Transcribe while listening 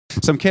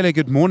Samkele,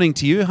 good morning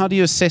to you. How do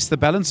you assess the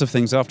balance of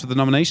things after the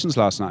nominations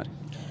last night?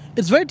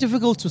 It's very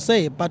difficult to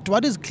say, but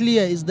what is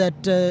clear is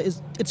that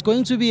it's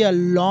going to be a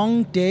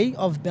long day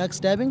of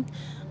backstabbing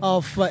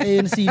of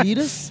ANC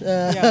leaders,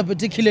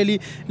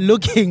 particularly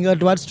looking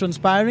at what's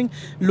transpiring,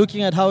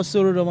 looking at how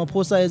Cyril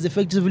Ramaphosa has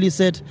effectively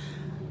said,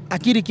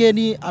 Akiri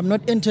Keni, I'm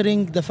not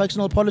entering the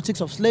factional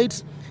politics of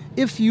slates.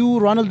 If you,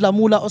 Ronald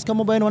Lamula, Oscar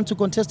Mobaine want to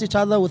contest each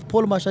other with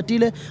Paul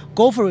Mashatile,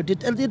 go for it.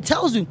 It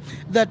tells you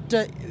that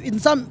in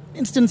some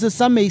instances,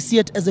 some may see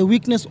it as a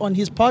weakness on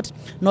his part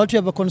not to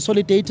have a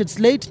consolidated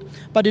slate,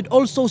 but it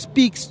also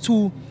speaks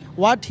to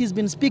what he's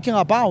been speaking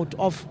about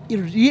of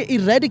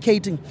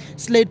eradicating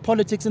slate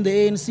politics in the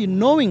ANC,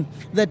 knowing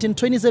that in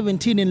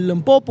 2017 in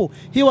Limpopo,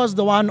 he was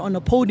the one on a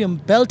podium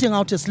belting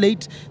out a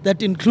slate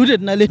that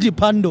included Naledi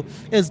Pandor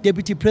as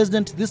deputy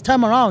president. This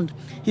time around,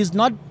 he's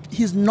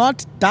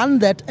not done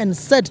that and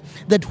said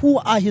that who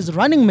are his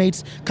running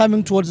mates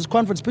coming towards this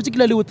conference,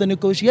 particularly with the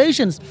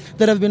negotiations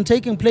that have been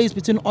taking place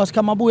between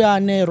Oscar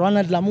Mabuyane,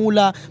 Ronald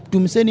Lamula,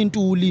 Dumiseni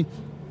Ntuli,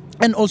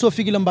 and also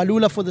Fikile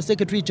Mbalula for the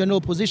Secretary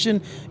General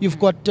position. You've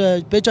got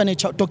Dr. Pechane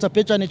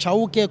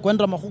Chauke,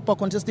 Gwendra Mahupa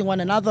contesting one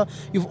another.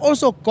 You've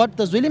also got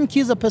the Zweli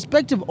Mkhize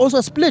perspective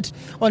also split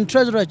on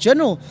Treasurer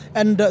General.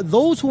 And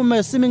those who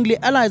are seemingly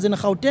allies in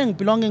Gauteng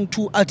belonging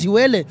to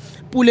Atiwele,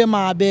 Pule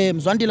Mabe,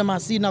 Mzwandile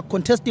Masina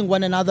contesting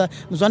one another.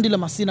 Mzwandile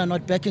Masina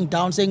not backing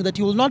down, saying that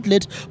he will not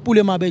let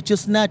Pule Mabe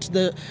just snatch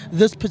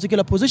this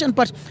particular position.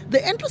 But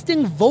the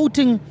interesting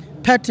voting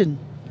pattern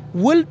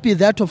will be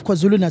that of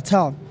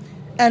KwaZulu-Natal.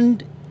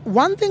 And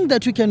one thing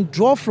that you can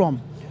draw from,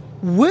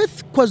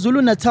 with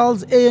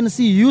KwaZulu-Natal's ANC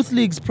Youth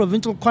League's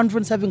provincial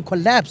conference having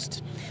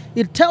collapsed,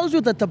 it tells you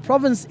that the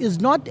province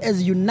is not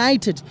as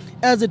united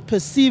as it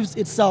perceives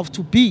itself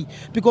to be.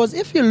 Because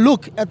if you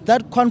look at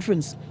that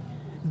conference,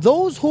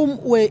 those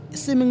whom were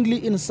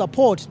seemingly in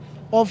support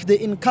of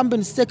the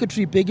incumbent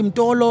secretary, Bheki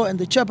Mtolo, and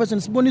the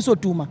chairperson, Siboniso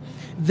Duma,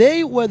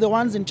 they were the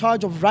ones in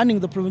charge of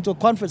running the provincial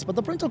conference. But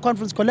the provincial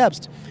conference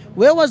collapsed.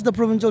 Where was the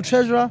provincial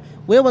treasurer?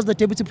 Where was the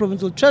deputy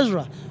provincial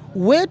treasurer?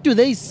 Where do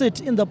they sit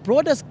in the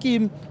broader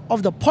scheme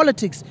of the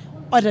politics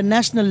at a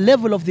national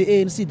level of the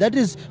ANC? That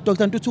is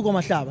Dr. Ntuthuko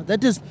Mahlaba.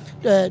 That is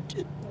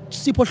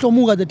Sipho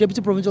Hlomuga, the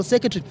Deputy Provincial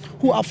Secretary,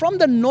 who are from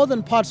the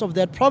northern parts of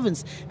that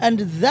province. And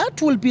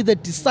that will be the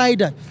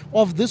decider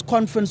of this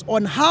conference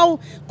on how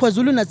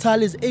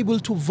KwaZulu-Natal is able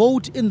to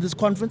vote in this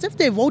conference. If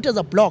they vote as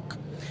a bloc,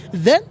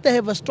 then they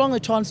have a stronger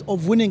chance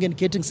of winning and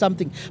getting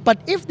something.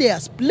 But if they are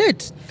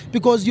split,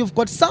 because you've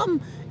got some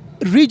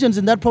regions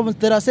in that province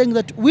that are saying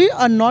that we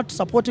are not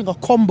supporting a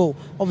combo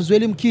of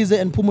Zweli Mkhize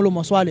and Phumulo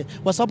Masualle.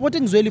 We're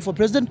supporting Zweli for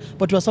president,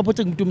 but we're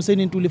supporting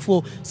Dumiseni Ntuli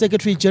for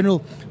Secretary General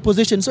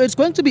position. So it's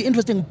going to be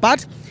interesting.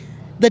 But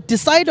the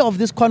decider of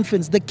this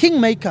conference, the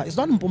kingmaker, is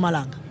not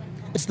Mpumalanga.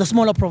 It's the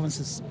smaller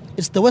provinces.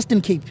 It's the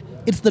Western Cape.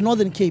 It's the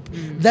Northern Cape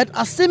that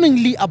are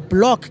seemingly a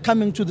block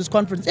coming to this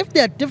conference. If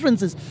there are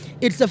differences,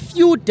 it's a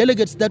few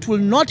delegates that will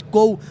not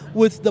go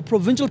with the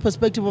provincial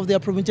perspective of their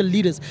provincial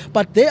leaders,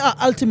 but they are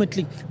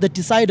ultimately the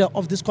decider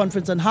of this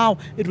conference and how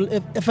it will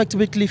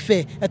effectively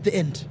fare at the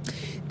end.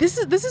 This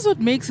is what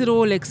makes it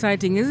all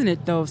exciting, isn't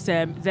it, though,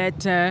 Sam?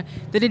 That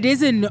it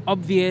isn't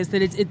obvious,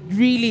 that it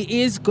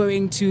really is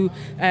going to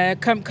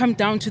come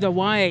down to the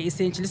wire,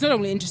 essentially. It's not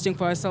only interesting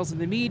for ourselves in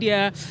the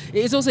media,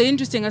 it's also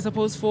interesting, I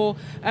suppose, for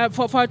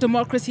our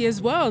democracy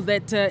as well,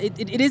 that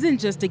it isn't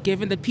just a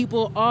given that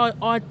people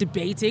are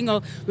debating,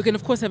 or we can,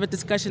 of course, have a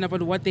discussion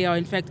about what they are,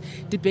 in fact,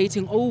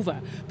 debating over.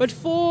 But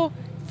for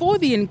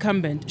the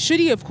incumbent,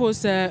 should he, of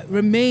course,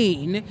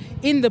 remain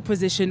in the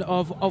position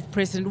of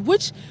president,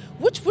 which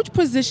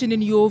position,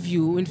 in your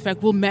view, in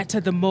fact, will matter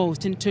the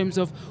most in terms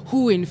of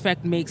who, in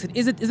fact, makes it?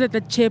 Is it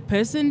the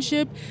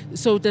chairpersonship?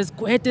 So does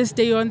Gwete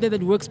stay on there?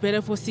 That works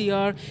better for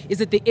CR?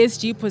 Is it the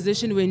SG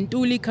position when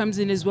Ntuli comes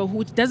in as well,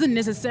 who doesn't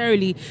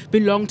necessarily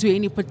belong to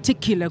any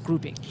particular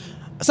grouping?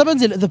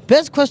 Sabenzile, the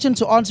best question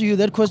to answer you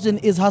that question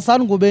is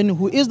Hassan Ngobeni,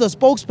 who is the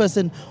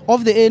spokesperson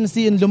of the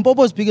ANC in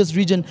Limpopo's biggest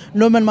region,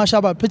 Norman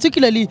Mashaba,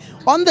 particularly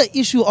on the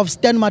issue of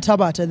Stan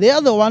Mathabata. They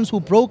are the ones who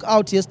broke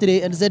out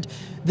yesterday and said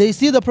they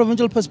see the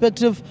provincial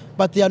perspective,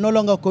 but they are no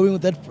longer going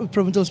with that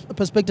provincial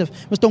perspective.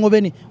 Mr.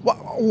 Ngobeni,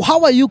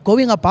 how are you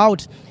going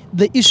about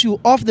the issue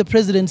of the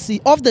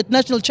presidency, of the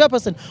national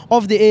chairperson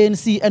of the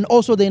ANC, and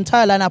also the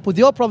entire lineup with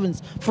your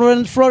province,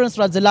 Florence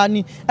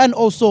Radzelani, and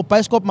also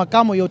Biskop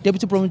Makamo, your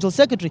deputy provincial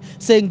secretary,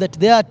 saying that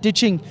they are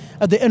ditching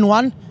the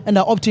N1 and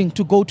are opting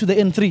to go to the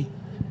N3?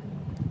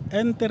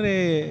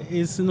 N3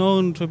 is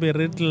known to be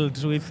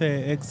riddled with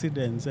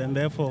accidents, and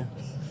therefore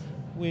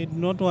we do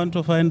not want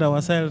to find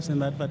ourselves in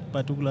that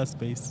particular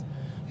space.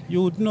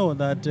 You would know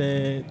that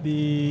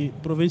the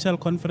Provincial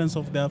Conference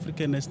of the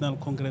African National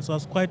Congress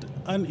was quite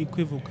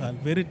unequivocal,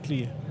 very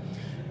clear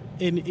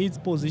in its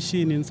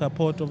position in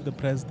support of the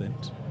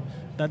president,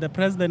 that the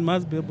president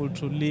must be able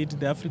to lead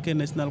the African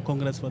National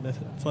Congress for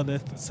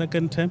the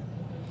second term,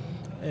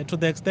 to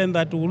the extent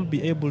that we will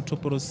be able to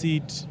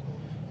proceed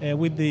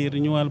with the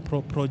renewal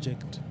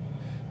project.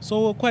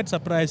 So we're quite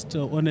surprised,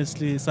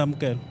 honestly,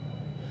 Samkele,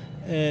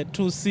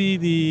 to see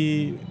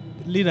the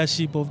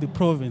leadership of the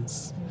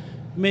province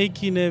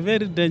making a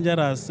very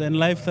dangerous and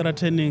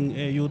life-threatening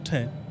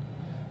U-turn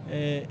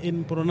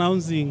in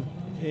pronouncing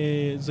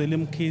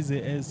Zweli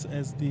Mkhize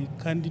as the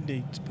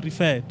candidate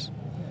preferred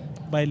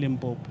by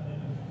Limpopo.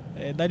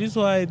 That is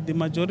why the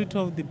majority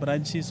of the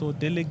branches or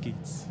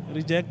delegates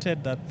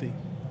rejected that thing.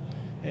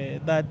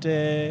 That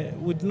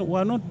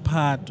were not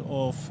part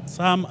of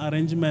some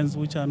arrangements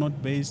which are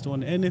not based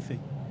on anything.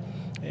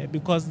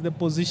 Because the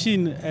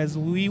position as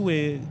we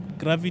were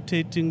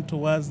gravitating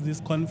towards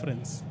this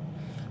conference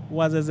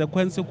was as a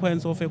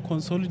consequence of a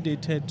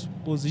consolidated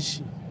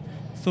position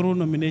through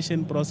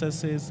nomination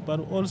processes, but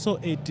also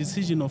a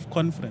decision of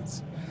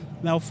conference.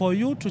 Now, for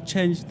you to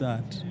change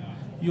that,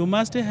 you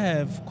must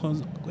have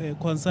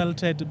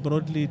consulted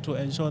broadly to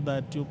ensure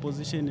that your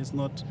position is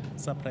not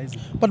surprising.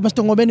 But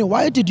Mr. Ngobeni,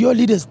 why did your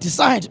leaders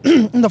decide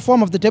in the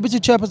form of the Deputy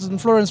Chairperson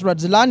Florence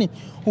Radzilani,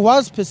 who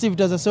was perceived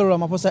as a Cyril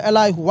Ramaphosa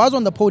ally, who was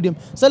on the podium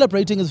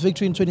celebrating his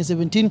victory in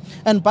 2017,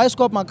 and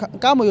Bioscope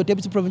Makamo, your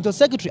Deputy Provincial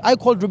Secretary? I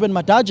called Ruben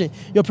Madaje,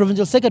 your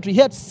Provincial Secretary.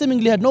 He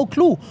seemingly had no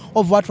clue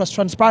of what was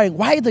transpiring.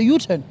 Why the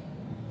U-turn?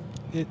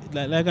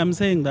 Like I'm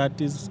saying, that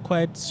is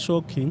quite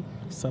shocking,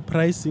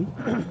 surprising.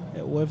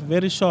 We're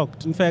very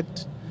shocked. In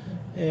fact,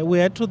 we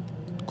had to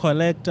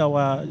collect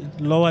our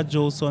lower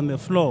jaws on the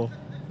floor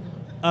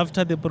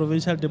after the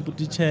provincial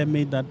deputy chair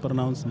made that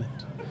pronouncement.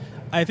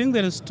 I think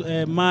there is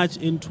much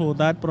into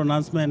that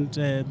pronouncement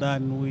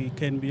than we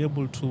can be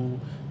able to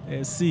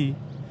see,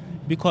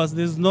 because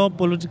there's no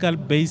political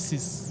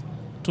basis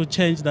to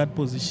change that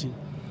position.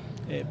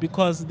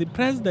 Because the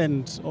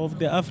president of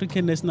the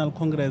African National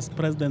Congress,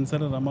 President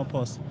Cyril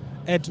Ramaphosa,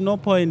 at no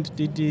point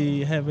did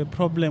he have a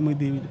problem with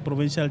the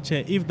provincial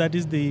chair, if that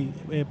is the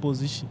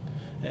position.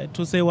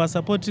 To say we're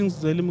supporting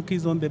Zweli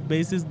Mkhize on the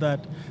basis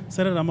that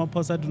Cyril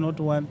Ramaphosa do not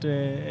want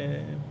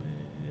the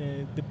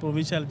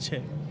provincial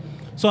chair.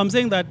 So I'm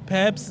saying that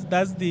perhaps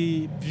that's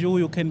the view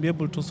you can be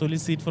able to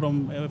solicit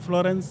from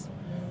Florence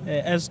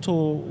as to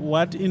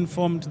what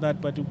informed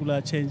that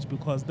particular change,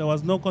 because there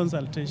was no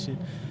consultation.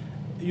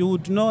 You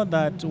would know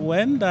that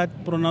when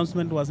that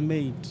pronouncement was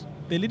made,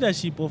 the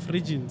leadership of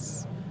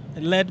regions,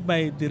 led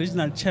by the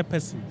regional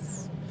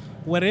chairpersons,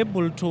 were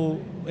able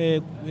to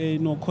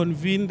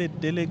convene the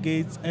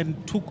delegates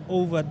and took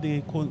over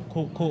the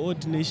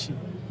coordination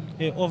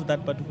of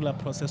that particular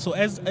process. So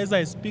as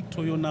I speak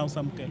to you now,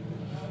 Samkele,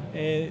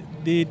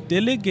 the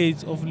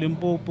delegates of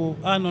Limpopo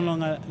are no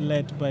longer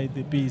led by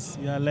the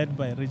BC, they are led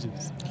by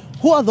regions.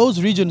 Who are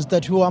those regions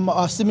that who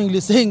are seemingly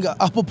saying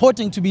are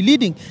purporting to be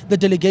leading the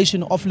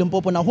delegation of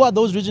Limpopo now? Who are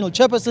those regional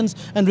chairpersons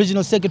and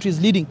regional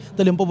secretaries leading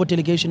the Limpopo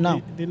delegation now?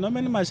 The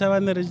Nomeni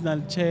Mashabane regional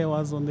chair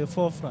was on the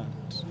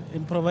forefront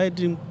in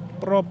providing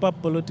proper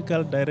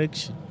political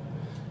direction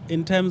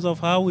in terms of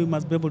how we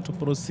must be able to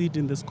proceed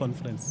in this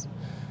conference.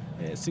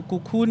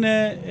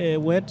 Sikukune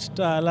we had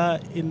Tala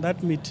in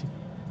that meeting.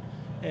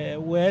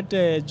 We had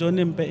John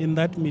Mpe in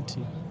that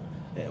meeting.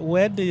 We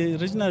had the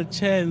regional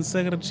chair and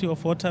secretary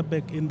of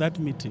Waterberg in that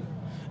meeting.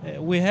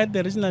 We had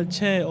the regional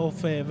chair of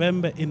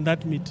Vembe in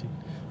that meeting.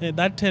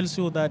 That tells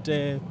you that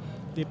the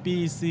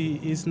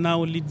PEC is now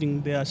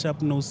leading their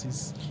sharp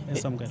noses.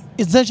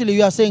 Essentially,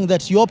 you are saying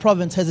that your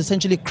province has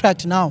essentially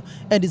cracked now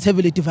and is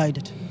heavily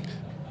divided.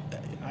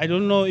 I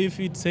don't know if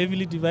it's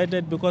heavily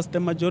divided, because the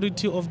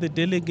majority of the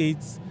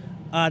delegates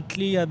are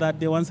clear that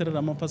they want Cyril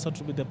Ramaphosa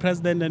to be the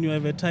president, and you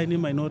have a tiny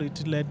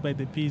minority led by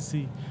the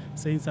PEC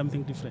saying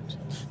something different.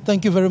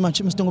 Thank you very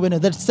much, Mr. Ngobeni.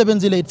 That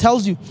Sebenzile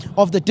tells you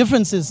of the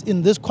differences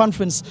in this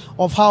conference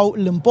of how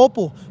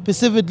Limpopo,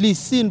 perceivably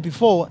seen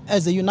before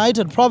as a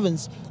united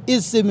province,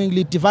 is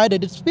seemingly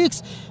divided. It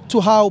speaks to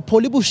how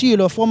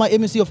Polibushilo, former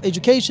MEC of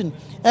Education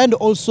and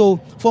also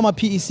former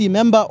PEC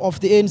member of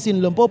the ANC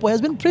in Limpopo, has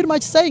been pretty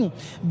much saying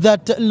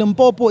that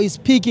Limpopo is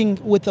speaking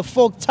with a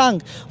forked tongue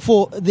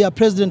for their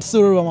president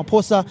Cyril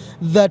Ramaphosa,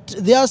 that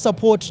their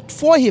support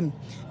for him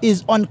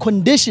is on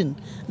condition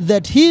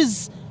that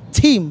his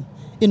team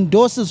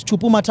endorses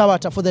Chupuma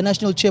Tawata for the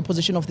national chair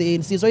position of the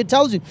ANC. So it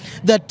tells you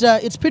that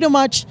it's pretty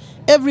much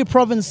every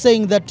province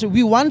saying that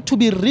we want to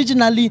be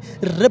regionally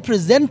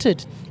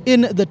represented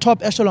in the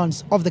top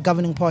echelons of the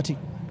governing party.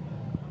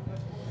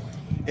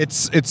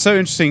 It's so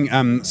interesting,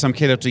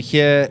 Samkele, to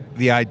hear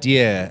the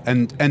idea.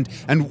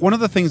 And one of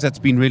the things that's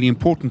been really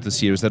important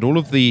this year is that all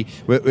of the,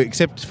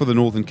 except for the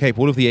Northern Cape,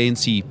 all of the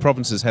ANC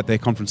provinces had their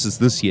conferences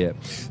this year.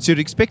 So you'd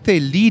expect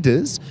their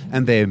leaders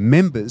and their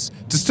members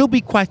to still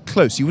be quite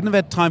close. You wouldn't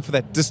have had time for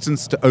that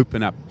distance to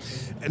open up.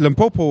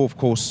 Limpopo, of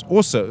course,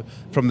 also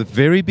from the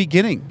very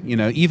beginning,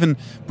 even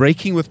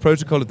breaking with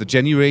protocol at the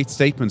January 8th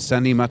statement,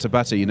 Stanley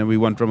Matabata, we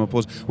want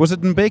Ramaphosa. Was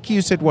it Mbeki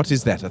who said, what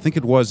is that? I think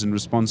it was in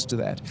response to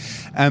that.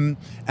 And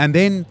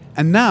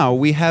now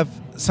we have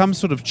some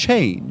sort of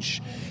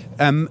change.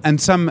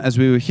 And some, as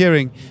we were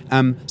hearing,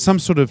 some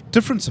sort of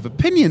difference of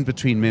opinion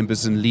between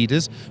members and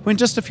leaders, when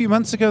just a few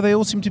months ago they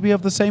all seemed to be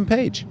of the same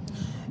page.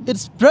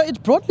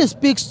 It broadly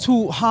speaks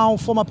to how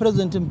former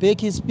President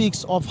Mbeki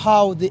speaks of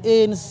how the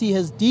ANC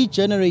has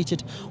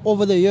degenerated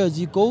over the years.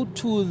 You go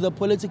to the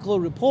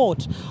political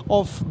report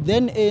of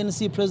then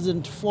ANC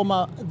President,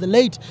 the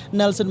late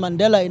Nelson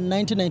Mandela in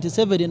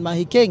 1997 in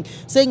Mahikeng,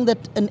 saying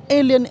that an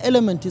alien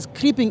element is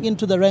creeping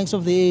into the ranks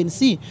of the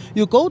ANC.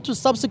 You go to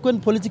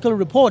subsequent political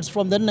reports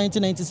from the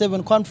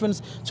 1997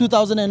 conference,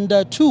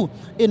 2002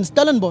 in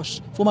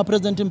Stellenbosch, former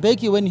President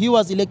Mbeki, when he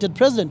was elected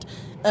president,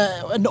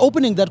 and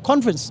opening that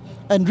conference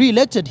and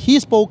re-elected, he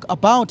spoke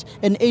about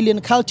an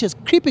alien culture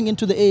creeping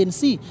into the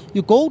ANC.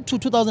 You go to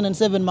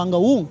 2007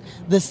 Mangaung,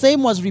 the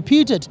same was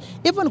repeated.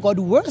 Even got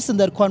worse in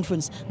that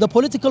conference. The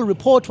political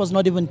report was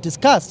not even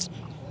discussed.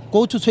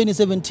 Go to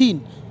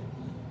 2017.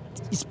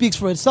 It speaks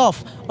for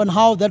itself on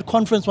how that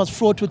conference was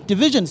fraught with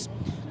divisions.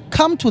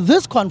 Come to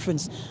this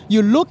conference,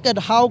 you look at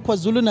how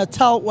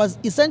KwaZulu-Natal was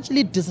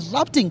essentially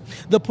disrupting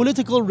the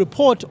political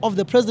report of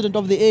the president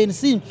of the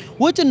ANC,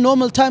 which in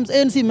normal times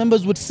ANC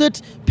members would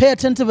sit, pay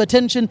attentive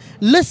attention,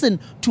 listen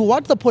to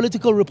what the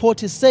political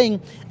report is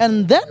saying,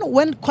 and then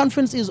when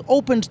conference is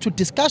opened to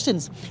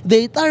discussions,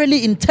 they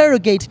thoroughly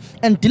interrogate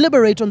and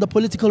deliberate on the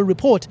political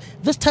report.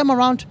 This time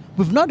around,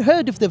 we've not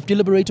heard if they've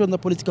deliberated on the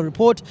political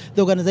report,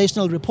 the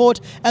organizational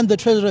report, and the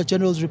Treasurer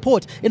General's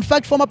report. In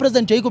fact, former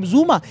President Jacob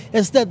Zuma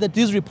has said that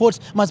these reports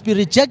must be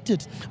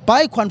rejected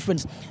by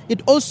conference.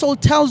 It also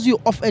tells you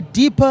of a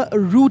deeper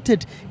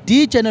rooted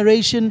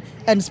degeneration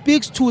and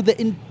speaks to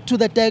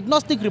the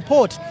diagnostic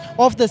report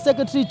of the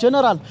Secretary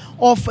General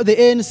of the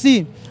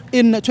ANC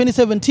in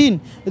 2017,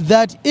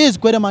 that is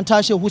Gwede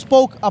Mantashe, who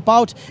spoke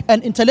about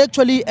an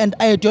intellectually and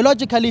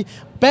ideologically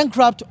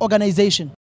bankrupt organization.